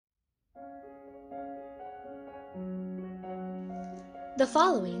The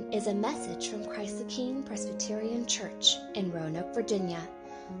following is a message from Christ the King Presbyterian Church in Roanoke, Virginia.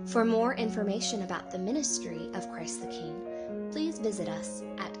 For more information about the ministry of Christ the King, please visit us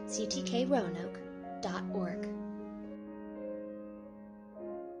at ctkroanoke.org.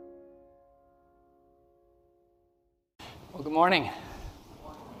 Well, good morning.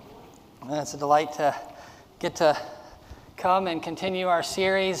 It's a delight to get to come and continue our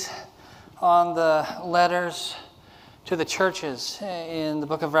series on the letters to the churches in the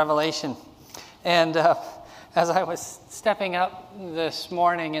book of Revelation. And as I was stepping up this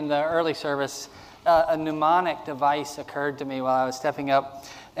morning in the early service, a mnemonic device occurred to me while I was stepping up,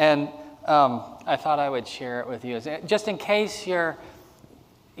 and I thought I would share it with you. Just in case you're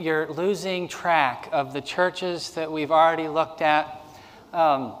losing track of the churches that we've already looked at,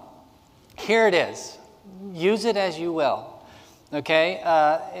 here it is. Use it as you will. Okay?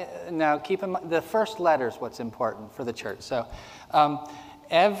 Now, keep in mind, the first letter is what's important for the church. So,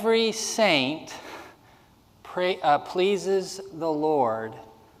 every saint pleases the Lord,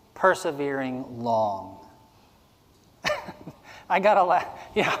 persevering long. I got to laugh.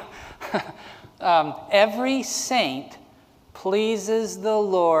 Yeah. Every saint pleases the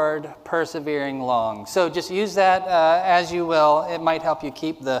Lord, persevering long. So just use that as you will. It might help you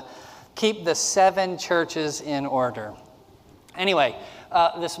keep the 7 churches in order. Anyway,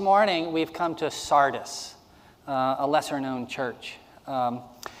 this morning we've come to Sardis, a lesser-known church.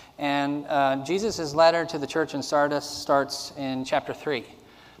 And Jesus' letter to the church in Sardis starts in chapter 3,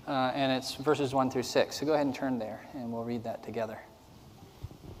 and it's verses 1 through 6. So go ahead and turn there, and we'll read that together.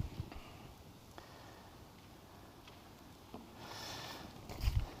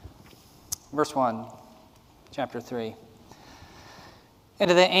 Verse 1, chapter 3. And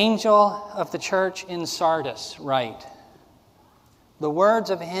to the angel of the church in Sardis write, the words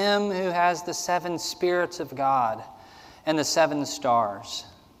of him who has the 7 spirits of God and the 7 stars.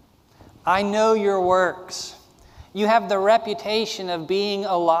 I know your works. You have the reputation of being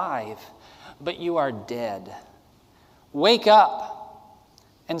alive, but you are dead. Wake up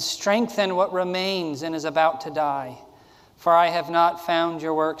and strengthen what remains and is about to die, for I have not found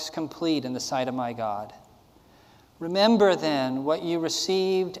your works complete in the sight of my God. Remember then what you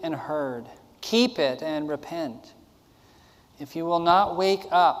received and heard. Keep it and repent. If you will not wake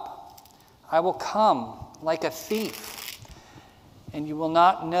up, I will come like a thief, and you will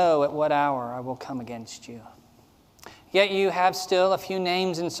not know at what hour I will come against you. Yet you have still a few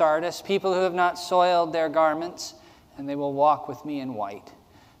names in Sardis, people who have not soiled their garments, and they will walk with me in white,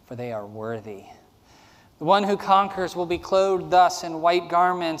 for they are worthy. The one who conquers will be clothed thus in white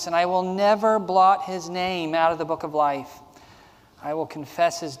garments, and I will never blot his name out of the book of life. I will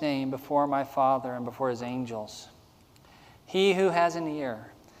confess his name before my Father and before his angels. He who has an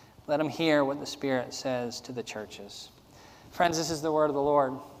ear, let him hear what the Spirit says to the churches. Friends, this is the word of the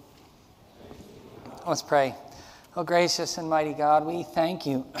Lord. Let's pray. Oh, gracious and mighty God, we thank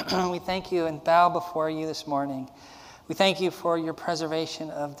you. We thank you and bow before you this morning. We thank you for your preservation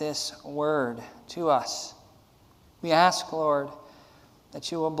of this word to us. We ask, Lord,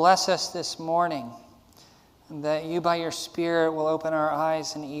 that you will bless us this morning, and that you by your Spirit will open our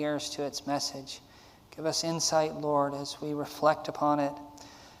eyes and ears to its message. Give us insight, Lord, as we reflect upon it.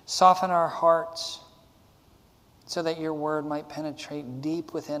 Soften our hearts so that your word might penetrate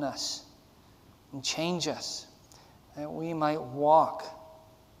deep within us and change us, that we might walk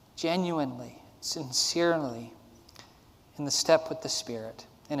genuinely, sincerely in the step with the Spirit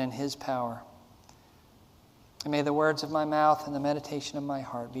and in his power. And may the words of my mouth and the meditation of my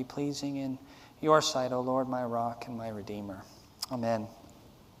heart be pleasing in your sight, O Lord, my rock and my redeemer. Amen.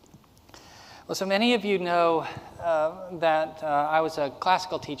 Well, so many of you know that I was a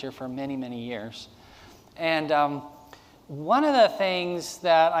classical teacher for many, many years. And one of the things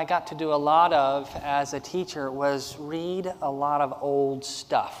that I got to do a lot of as a teacher was read a lot of old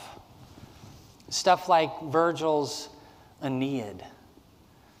stuff. Stuff like Virgil's Aeneid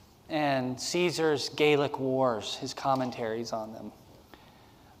and Caesar's Gallic Wars, his commentaries on them.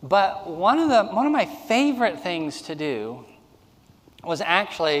 But one of my favorite things to do was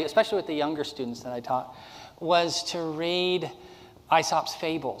actually, especially with the younger students that I taught, was to read Aesop's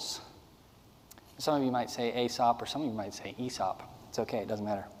Fables. Some of you might say Aesop, or some of you might say Aesop. It's okay, it doesn't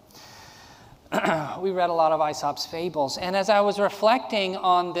matter. We read a lot of Aesop's Fables. And as I was reflecting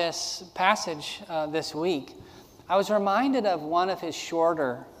on this passage this week, I was reminded of one of his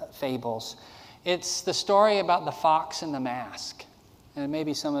shorter fables. It's the story about the fox and the mask. And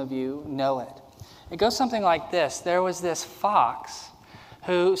maybe some of you know it. It goes something like this. There was this fox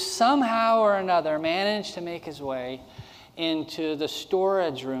who somehow or another managed to make his way into the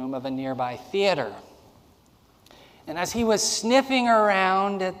storage room of a nearby theater. And as he was sniffing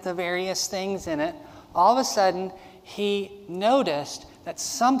around at the various things in it, all of a sudden he noticed that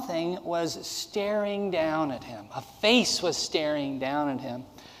something was staring down at him. A face was staring down at him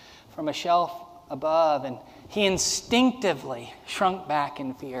from a shelf above, and he instinctively shrunk back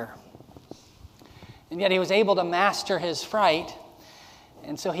in fear. And yet he was able to master his fright,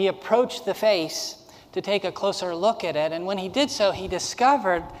 and so he approached the face to take a closer look at it, and when he did so, he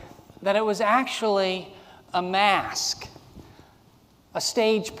discovered that it was actually a mask, a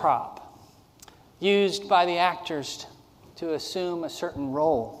stage prop used by the actors to assume a certain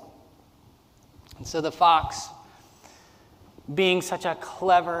role. And so the fox, being such a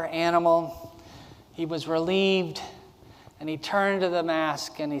clever animal, he was relieved, and he turned to the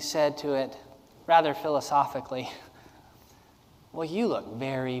mask and he said to it, rather philosophically, "Well, you look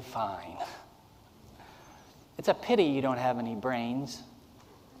very fine. It's a pity you don't have any brains."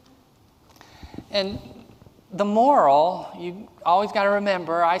 And the moral, you always got to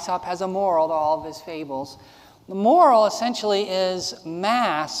remember, Aesop has a moral to all of his fables. The moral essentially is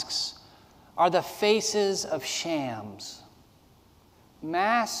masks are the faces of shams.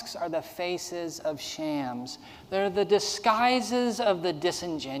 Masks are the faces of shams. They're the disguises of the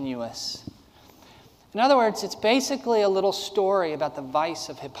disingenuous. In other words, it's basically a little story about the vice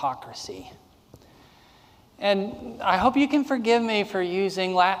of hypocrisy. And I hope you can forgive me for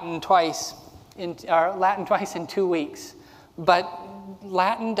using Latin twice in 2 weeks, but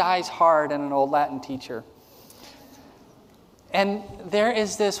Latin dies hard in an old Latin teacher. And there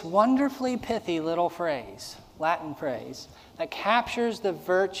is this wonderfully pithy little phrase, Latin phrase, that captures the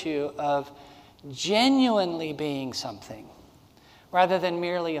virtue of genuinely being something rather than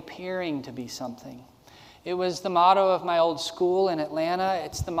merely appearing to be something. It was the motto of my old school in Atlanta.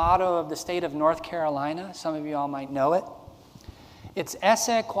 It's the motto of the state of North Carolina. Some of you all might know it. It's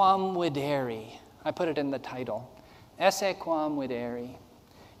esse quam videri. I put it in the title. Esse quam videri.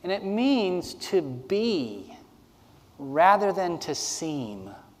 And it means to be rather than to seem.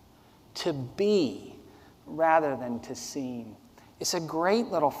 To be rather than to seem. It's a great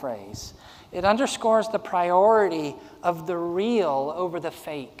little phrase. It underscores the priority of the real over the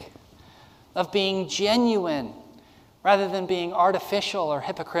fake, of being genuine rather than being artificial or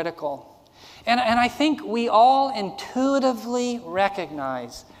hypocritical. And I think we all intuitively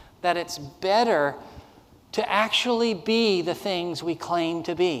recognize that it's better to actually be the things we claim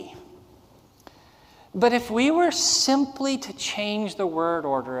to be. But if we were simply to change the word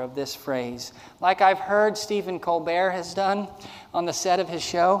order of this phrase, like I've heard Stephen Colbert has done on the set of his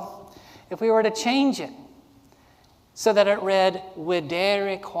show, if we were to change it so that it read,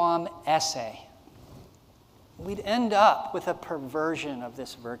 videre quam esse, we'd end up with a perversion of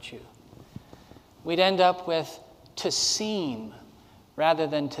this virtue. We'd end up with to seem rather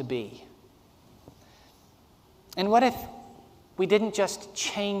than to be. And what if we didn't just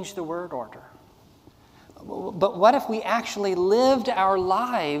change the word order? But what if we actually lived our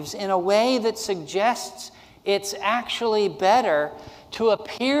lives in a way that suggests it's actually better to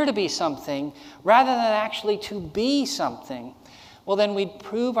appear to be something rather than actually to be something? Well, then we'd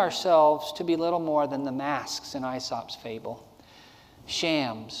prove ourselves to be little more than the masks in Aesop's fable.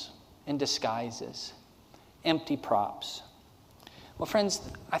 Shams and disguises, empty props. Well, friends,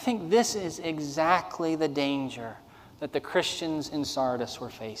 I think this is exactly the danger that the Christians in Sardis were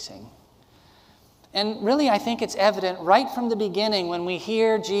facing. And really, I think it's evident right from the beginning when we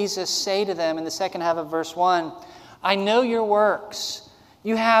hear Jesus say to them in the second half of verse 1, "I know your works.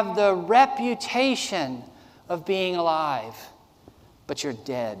 You have the reputation of being alive, but you're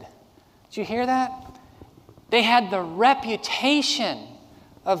dead." Did you hear that? They had the reputation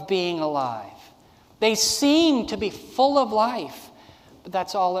of being alive. They seemed to be full of life, but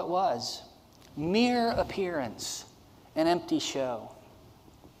that's all it was. Mere appearance, an empty show.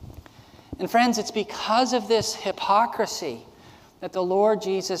 And friends, it's because of this hypocrisy that the Lord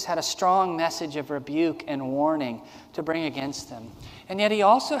Jesus had a strong message of rebuke and warning to bring against them. And yet he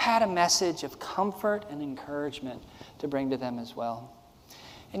also had a message of comfort and encouragement to bring to them as well.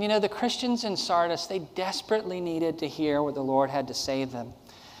 And you know, the Christians in Sardis, they desperately needed to hear what the Lord had to say to them.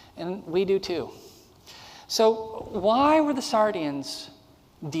 And we do too. So why were the Sardians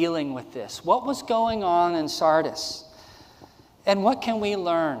dealing with this? What was going on in Sardis? And what can we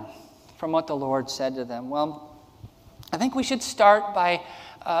learn from what the Lord said to them? Well, I think we should start by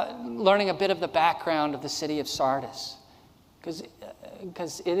learning a bit of the background of the city of Sardis, because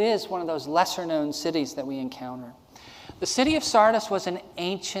it is one of those lesser-known cities that we encounter. The city of Sardis was an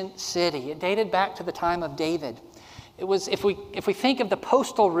ancient city. It dated back to the time of David. It was, if we think of the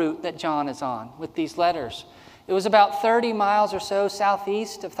postal route that John is on with these letters, it was about 30 miles or so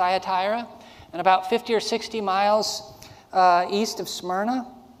southeast of Thyatira, and about 50 or 60 miles east of Smyrna.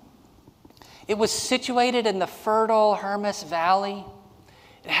 It was situated in the fertile Hermus Valley.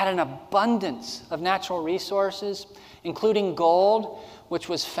 It had an abundance of natural resources, including gold, which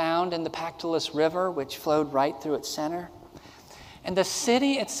was found in the Pactolus River, which flowed right through its center. And the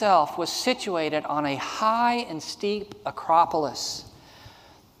city itself was situated on a high and steep acropolis.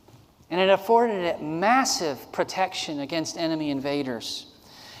 And it afforded it massive protection against enemy invaders.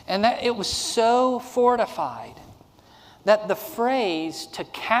 And that it was so fortified that the phrase "to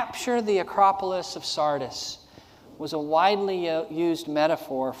capture the Acropolis of Sardis" was a widely used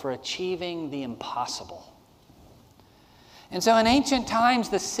metaphor for achieving the impossible. And so in ancient times,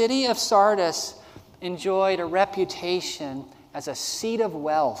 the city of Sardis enjoyed a reputation as a seat of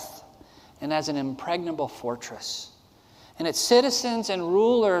wealth and as an impregnable fortress. And its citizens and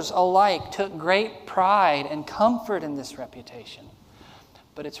rulers alike took great pride and comfort in this reputation.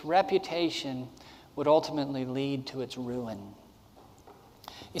 But its reputation would ultimately lead to its ruin.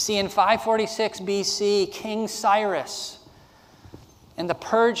 You see, in 546 BC, King Cyrus and the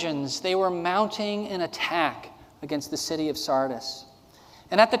Persians, they were mounting an attack against the city of Sardis.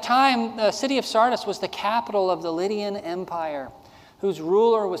 And at the time, the city of Sardis was the capital of the Lydian Empire, whose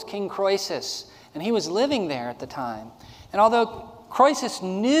ruler was King Croesus, and he was living there at the time. And although Croesus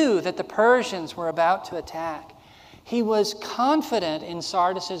knew that the Persians were about to attack, he was confident in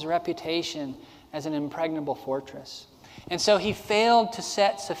Sardis' reputation as an impregnable fortress. And so he failed to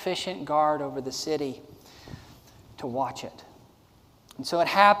set sufficient guard over the city to watch it. And so it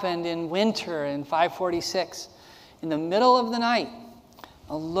happened in winter in 546. In the middle of the night,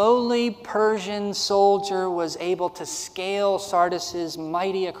 a lowly Persian soldier was able to scale Sardis'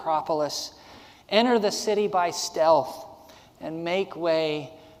 mighty acropolis, enter the city by stealth, and make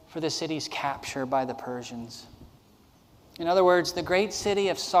way for the city's capture by the Persians. In other words, the great city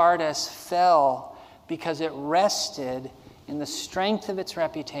of Sardis fell because it rested in the strength of its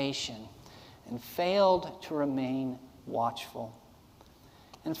reputation and failed to remain watchful.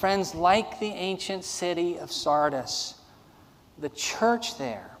 And friends, like the ancient city of Sardis, the church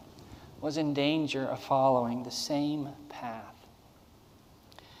there was in danger of following the same path.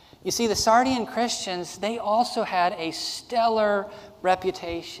 You see, the Sardian Christians, they also had a stellar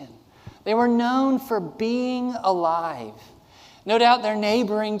reputation. They were known for being alive. No doubt their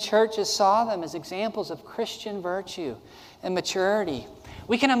neighboring churches saw them as examples of Christian virtue and maturity.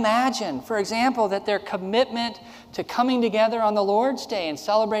 We can imagine, for example, that their commitment to coming together on the Lord's Day and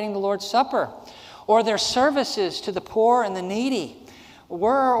celebrating the Lord's Supper, or their services to the poor and the needy,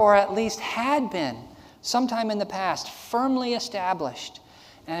 were, or at least had been, sometime in the past, firmly established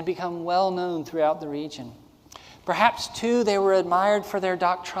and had become well known throughout the region. Perhaps, too, they were admired for their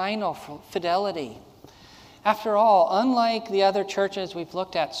doctrinal fidelity. After all, unlike the other churches we've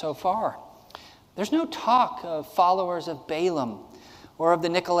looked at so far, there's no talk of followers of Balaam or of the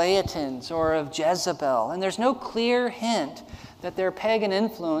Nicolaitans or of Jezebel, and there's no clear hint that their pagan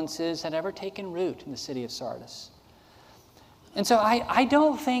influences had ever taken root in the city of Sardis. And so I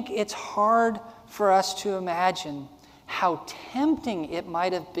don't think it's hard for us to imagine how tempting it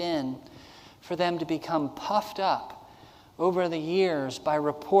might have been for them to become puffed up over the years by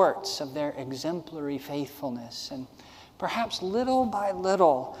reports of their exemplary faithfulness, and perhaps little by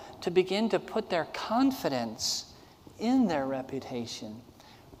little to begin to put their confidence in their reputation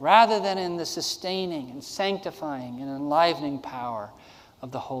rather than in the sustaining and sanctifying and enlivening power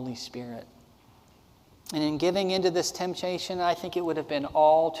of the Holy Spirit. And in giving into this temptation, I think it would have been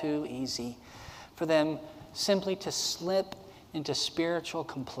all too easy for them simply to slip into spiritual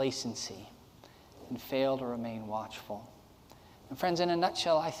complacency and fail to remain watchful. And friends, in a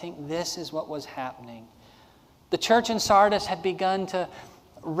nutshell, I think this is what was happening. The church in Sardis had begun to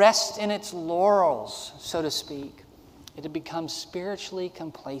rest in its laurels, so to speak. It had become spiritually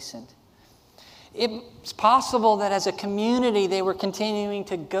complacent. It's possible that as a community they were continuing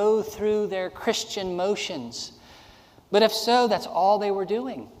to go through their Christian motions. But if so, that's all they were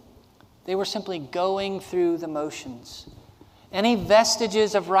doing. They were simply going through the motions. Any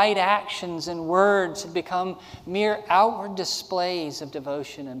vestiges of right actions and words had become mere outward displays of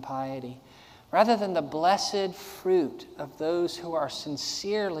devotion and piety, rather than the blessed fruit of those who are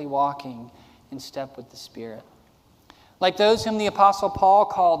sincerely walking in step with the Spirit. Like those whom the Apostle Paul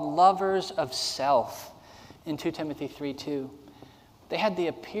called lovers of self in 2 Timothy 3:2. They had the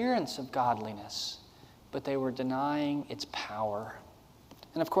appearance of godliness, but they were denying its power.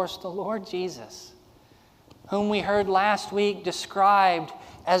 And of course, the Lord Jesus, whom we heard last week described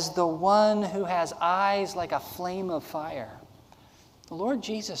as the one who has eyes like a flame of fire. The Lord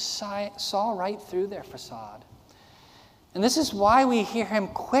Jesus saw right through their facade. And this is why we hear him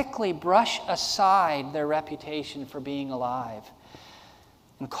quickly brush aside their reputation for being alive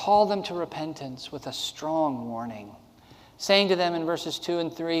and call them to repentance with a strong warning, saying to them in verses 2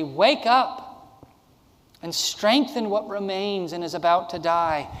 and 3, "Wake up and strengthen what remains and is about to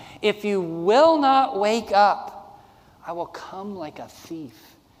die. If you will not wake up, I will come like a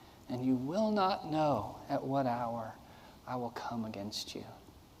thief, and you will not know at what hour I will come against you."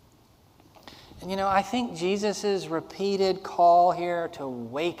 And I think Jesus' repeated call here to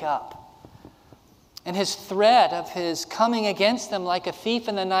wake up and his threat of his coming against them like a thief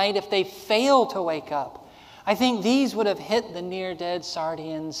in the night if they fail to wake up, I think these would have hit the near-dead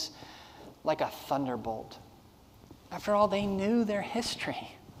Sardians like a thunderbolt. After all, they knew their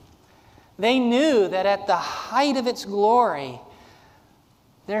history. They knew that at the height of its glory,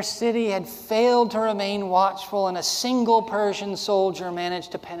 their city had failed to remain watchful, and a single Persian soldier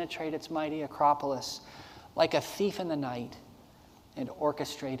managed to penetrate its mighty Acropolis like a thief in the night and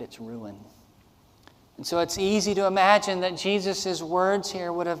orchestrate its ruin. And so it's easy to imagine that Jesus' words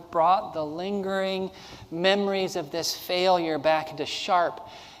here would have brought the lingering memories of this failure back into sharp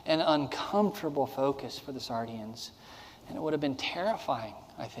and uncomfortable focus for the Sardians. And it would have been terrifying,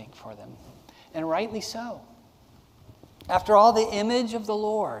 I think, for them. And rightly so. After all, the image of the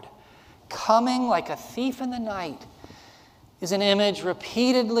Lord coming like a thief in the night is an image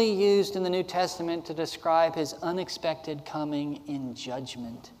repeatedly used in the New Testament to describe his unexpected coming in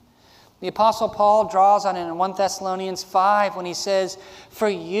judgment. The Apostle Paul draws on it in 1 Thessalonians 5 when he says, "For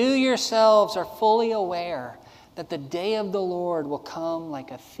you yourselves are fully aware that the day of the Lord will come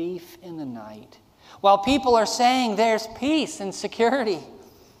like a thief in the night. While people are saying there's peace and security,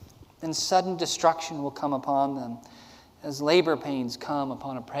 then sudden destruction will come upon them, as labor pains come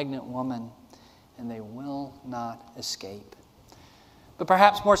upon a pregnant woman, and they will not escape." But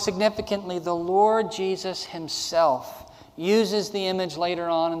perhaps more significantly, the Lord Jesus himself uses the image later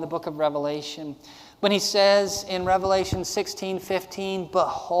on in the book of Revelation when he says in Revelation 16:15,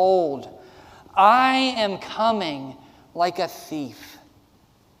 "Behold, I am coming like a thief.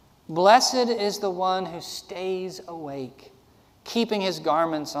 Blessed is the one who stays awake, keeping his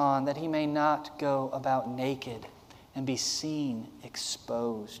garments on, that he may not go about naked and be seen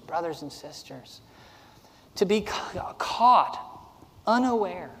exposed." Brothers and sisters, to be caught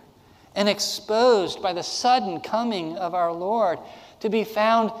unaware and exposed by the sudden coming of our Lord, to be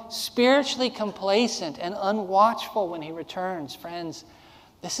found spiritually complacent and unwatchful when he returns, friends,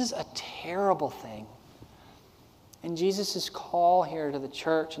 this is a terrible thing. And Jesus' call here to the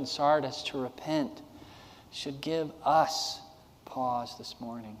church in Sardis to repent should give us pause this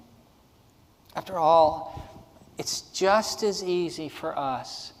morning. After all, it's just as easy for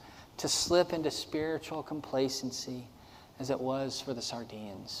us to slip into spiritual complacency as it was for the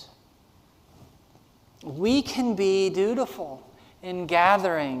Sardians. We can be dutiful in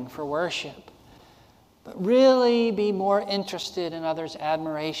gathering for worship, but really be more interested in others'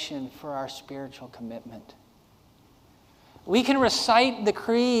 admiration for our spiritual commitment. We can recite the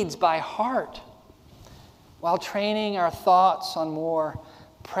creeds by heart while training our thoughts on more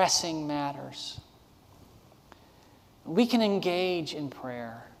pressing matters. We can engage in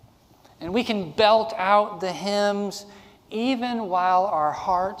prayer, and we can belt out the hymns even while our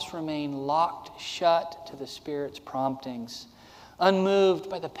hearts remain locked shut to the Spirit's promptings, unmoved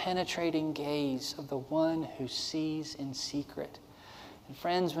by the penetrating gaze of the one who sees in secret. And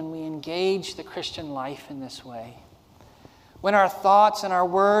friends, when we engage the Christian life in this way, when our thoughts and our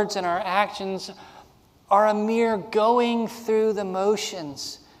words and our actions are a mere going through the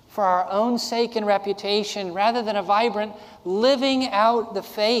motions for our own sake and reputation, rather than a vibrant living out the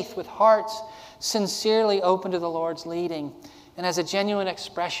faith with hearts sincerely open to the Lord's leading, and as a genuine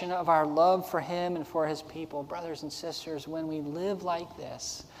expression of our love for him and for his people, brothers and sisters, when we live like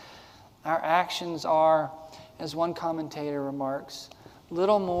this, our actions are, as one commentator remarks,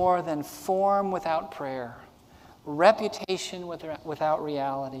 little more than form without prayer, reputation without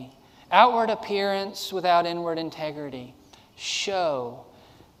reality, outward appearance without inward integrity, show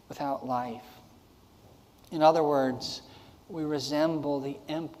without life. In other words, we resemble the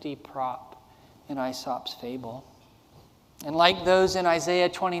empty prop in Aesop's fable. And like those in Isaiah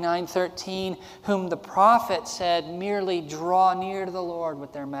 29:13, whom the prophet said merely draw near to the Lord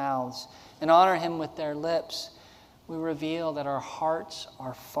with their mouths and honor him with their lips, we reveal that our hearts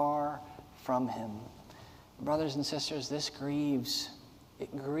are far from him. Brothers and sisters, this grieves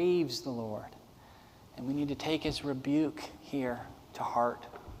the Lord. And we need to take his rebuke here to heart.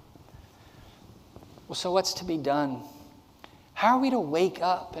 Well, so what's to be done? How are we to wake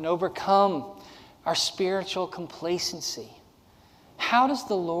up and overcome our spiritual complacency? How does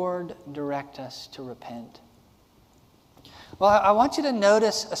the Lord direct us to repent? Well, I want you to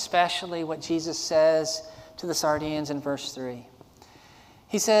notice especially what Jesus says to the Sardians in verse 3.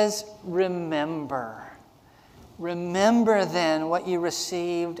 He says, remember. Remember then what you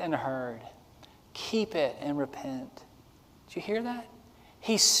received and heard. Keep it and repent. Did you hear that?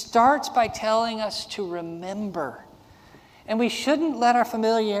 He starts by telling us to remember. And we shouldn't let our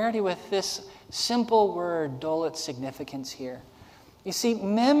familiarity with this simple word dull its significance here. You see,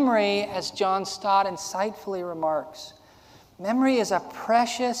 memory, as John Stott insightfully remarks, memory is a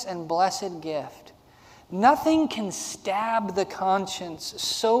precious and blessed gift. Nothing can stab the conscience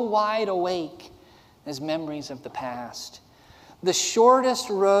so wide awake as memories of the past. The shortest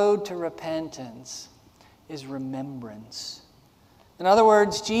road to repentance is remembrance. In other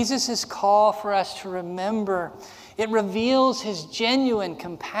words, Jesus' call for us to remember, it reveals his genuine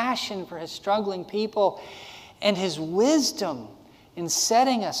compassion for his struggling people and his wisdom in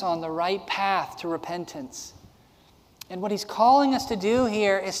setting us on the right path to repentance. And what he's calling us to do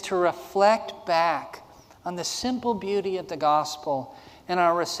here is to reflect back on the simple beauty of the gospel and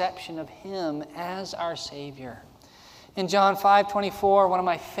our reception of him as our Savior. In John 5:24, one of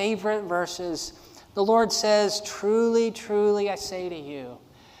my favorite verses, the Lord says, truly, truly, I say to you,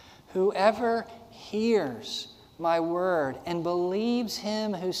 whoever hears my word and believes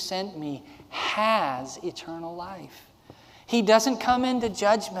him who sent me has eternal life. He doesn't come into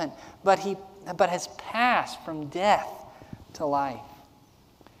judgment, but has passed from death to life.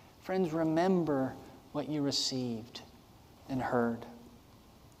 Friends, remember what you received and heard.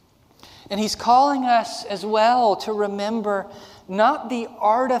 And he's calling us as well to remember not the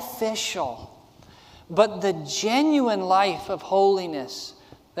artificial, but the genuine life of holiness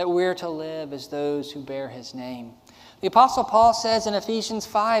that we're to live as those who bear his name. The Apostle Paul says in Ephesians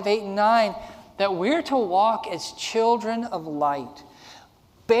 5:8-9 that we're to walk as children of light,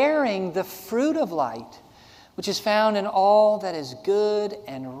 bearing the fruit of light, which is found in all that is good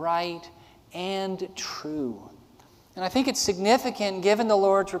and right and true. And I think it's significant, given the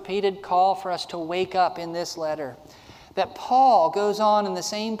Lord's repeated call for us to wake up in this letter, that Paul goes on in the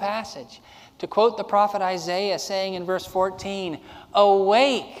same passage to quote the prophet Isaiah, saying in verse 14,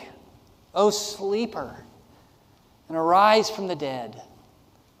 awake, O sleeper, and arise from the dead,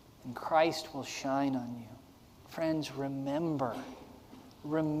 and Christ will shine on you. Friends, remember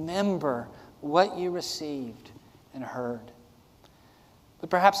what you received and heard. But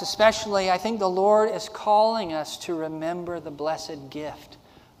perhaps especially, I think the Lord is calling us to remember the blessed gift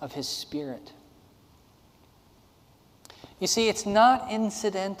of his Spirit. You see, it's not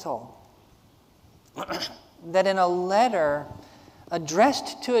incidental that in a letter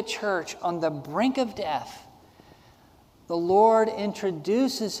addressed to a church on the brink of death, the Lord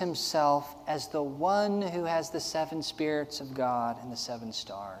introduces himself as the one who has the 7 spirits of God and the 7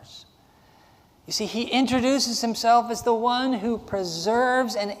 stars. You see, he introduces himself as the one who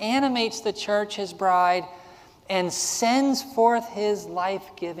preserves and animates the church, his bride, and sends forth his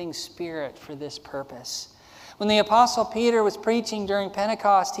life-giving Spirit for this purpose. When the Apostle Peter was preaching during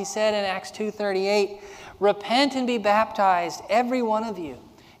Pentecost, he said in Acts 2:38, repent and be baptized, every one of you,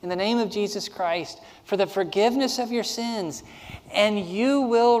 in the name of Jesus Christ, for the forgiveness of your sins, and you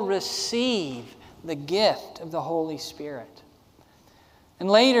will receive the gift of the Holy Spirit. And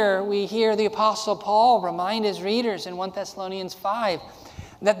later we hear the Apostle Paul remind his readers in 1 Thessalonians 5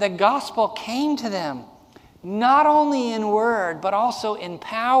 that the gospel came to them not only in word, but also in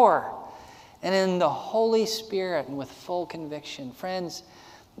power and in the Holy Spirit and with full conviction. Friends,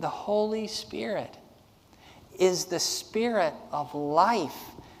 the Holy Spirit is the Spirit of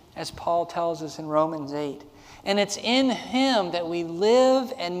life, as Paul tells us in Romans 8. And it's in him that we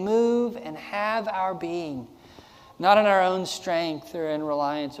live and move and have our being, not in our own strength or in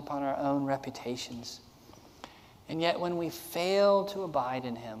reliance upon our own reputations. And yet when we fail to abide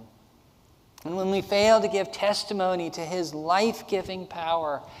in him, and when we fail to give testimony to his life-giving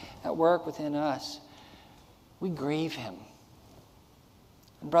power at work within us, we grieve him.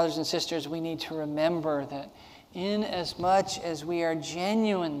 And brothers and sisters, we need to remember that inasmuch as we are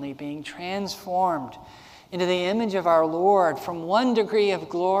genuinely being transformed into the image of our Lord from one degree of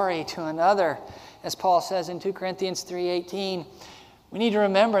glory to another, as Paul says in 2 Corinthians 3:18, we need to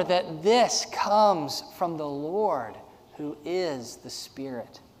remember that this comes from the Lord who is the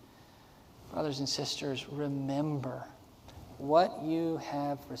Spirit. Brothers and sisters, remember what you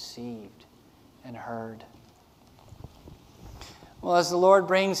have received and heard. Well, as the Lord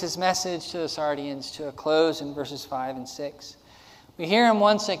brings his message to the Sardians to a close in verses 5 and 6, we hear him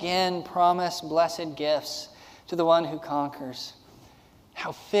once again promise blessed gifts to the one who conquers.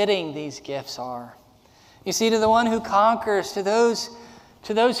 How fitting these gifts are. You see, to the one who conquers, to those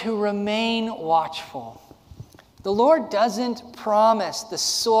who remain watchful, The Lord doesn't promise the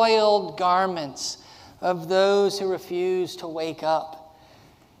soiled garments of those who refuse to wake up.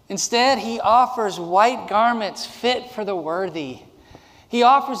 Instead, he offers white garments fit for the worthy. He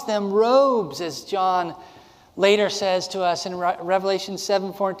offers them robes, as John later says to us in Revelation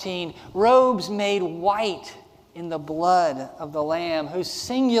 7:14, robes made white in the blood of the Lamb, whose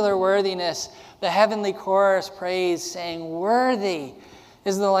singular worthiness the heavenly chorus praise, saying, "Worthy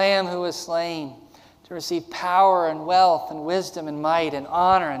is the Lamb who was slain to receive power and wealth and wisdom and might and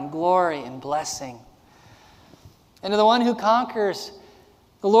honor and glory and blessing." And to the one who conquers,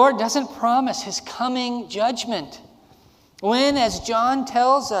 the Lord doesn't promise his coming judgment. When, as John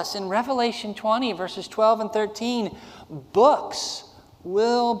tells us in Revelation 20, verses 12 and 13, books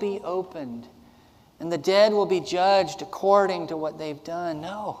will be opened and the dead will be judged according to what they've done.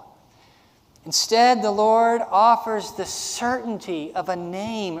 No. Instead, the Lord offers the certainty of a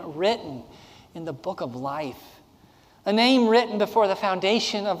name written in the book of life, a name written before the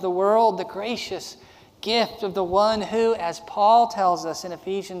foundation of the world, the gracious gift of the one who, as Paul tells us in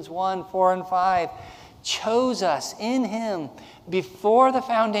Ephesians 1:4 and 5, chose us in him before the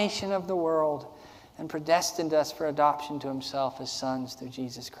foundation of the world and predestined us for adoption to himself as sons through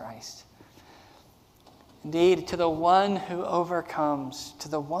Jesus Christ. Indeed, to the one who overcomes, to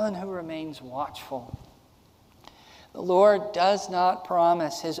the one who remains watchful, the Lord does not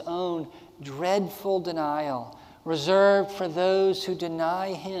promise his own dreadful denial reserved for those who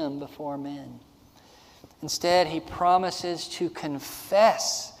deny him before men. Instead, he promises to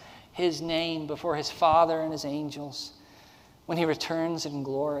confess his name before his Father and his angels when he returns in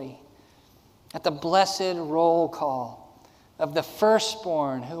glory, at the blessed roll call of the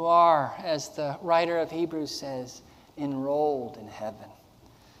firstborn who are, as the writer of Hebrews says, enrolled in heaven.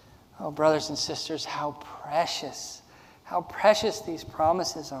 Oh, brothers and sisters, how precious these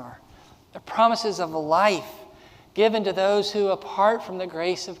promises are. The promises of life given to those who, apart from the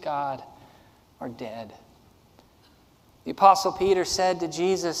grace of God, are dead. The Apostle Peter said to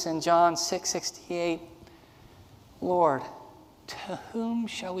Jesus in John 6:68, "Lord, to whom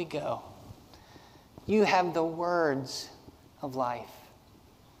shall we go? You have the words of life."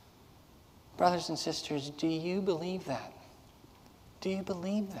 Brothers and sisters, do you believe that? Do you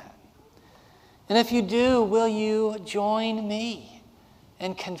believe that? And if you do, will you join me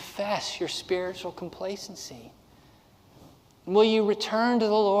and confess your spiritual complacency? Will you return to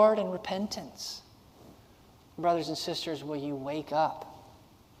the Lord in repentance? Brothers and sisters, will you wake up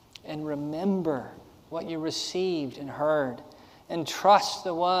and remember what you received and heard and trust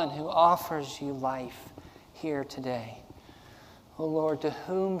the one who offers you life here today? Oh Lord, to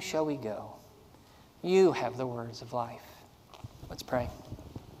whom shall we go? You have the words of life. Let's pray.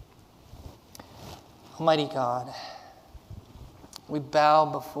 Almighty God, we bow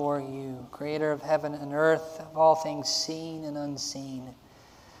before you, creator of heaven and earth, of all things seen and unseen.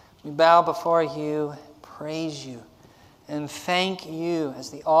 We bow before you, praise you, and thank you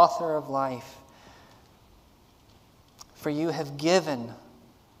as the author of life. For you have given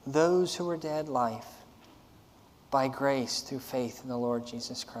those who are dead life by grace through faith in the Lord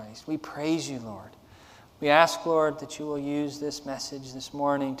Jesus Christ. We praise you, Lord. We ask, Lord, that you will use this message this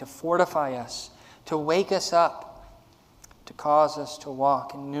morning to fortify us, to wake us up, to cause us to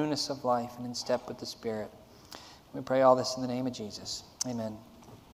walk in newness of life and in step with the Spirit. We pray all this in the name of Jesus. Amen.